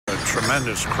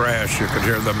tremendous crash. You could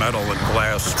hear the metal and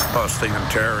glass busting and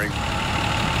tearing.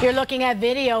 You're looking at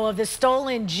video of the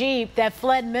stolen Jeep that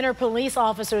fled Mentor police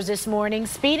officers this morning,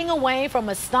 speeding away from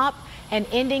a stop and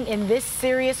ending in this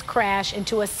serious crash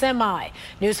into a semi.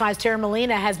 News 5's Tara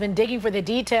Molina has been digging for the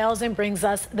details and brings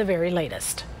us the very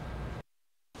latest.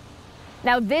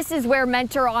 Now, this is where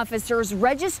Mentor officers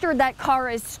registered that car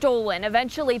as stolen,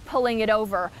 eventually pulling it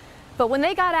over. But when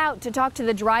they got out to talk to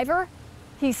the driver,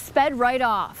 he sped right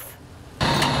off.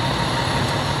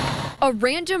 A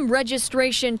random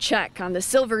registration check on the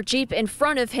silver Jeep in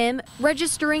front of him,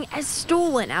 registering as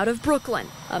stolen out of Brooklyn.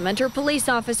 A Mentor police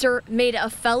officer made a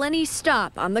felony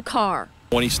stop on the car.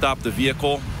 When he stopped the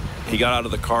vehicle, he got out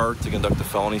of the car to conduct a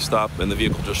felony stop, and the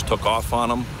vehicle just took off on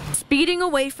him. Speeding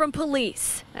away from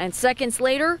police, and seconds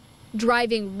later,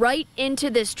 driving right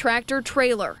into this tractor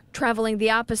trailer, traveling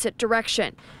the opposite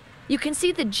direction. You can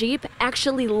see the Jeep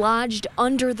actually lodged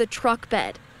under the truck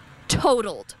bed,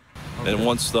 totaled. And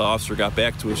once the officer got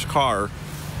back to his car,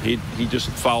 he just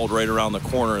followed right around the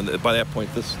corner, and by that point,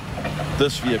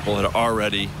 this vehicle had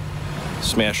already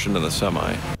smashed into the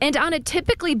semi. And on a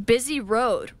typically busy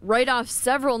road, right off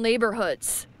several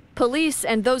neighborhoods. Police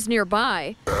and those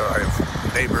nearby I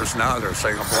have neighbors now, they're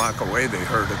saying a block away they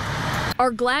heard it.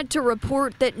 Are glad to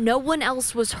report that no one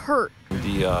else was hurt.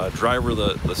 The driver,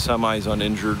 the semi is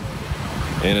uninjured,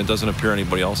 and it doesn't appear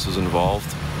anybody else is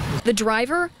involved. The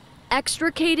driver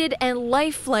extricated and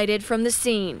life-flighted from the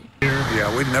scene.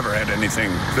 Yeah, we've never had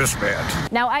anything this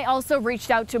bad. Now, I also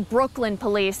reached out to Brooklyn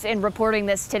police in reporting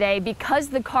this today. Because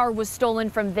the car was stolen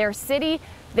from their city,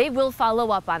 they will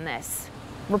follow up on this.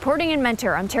 Reporting in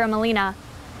Mentor, I'm Tara Molina,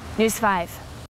 News 5.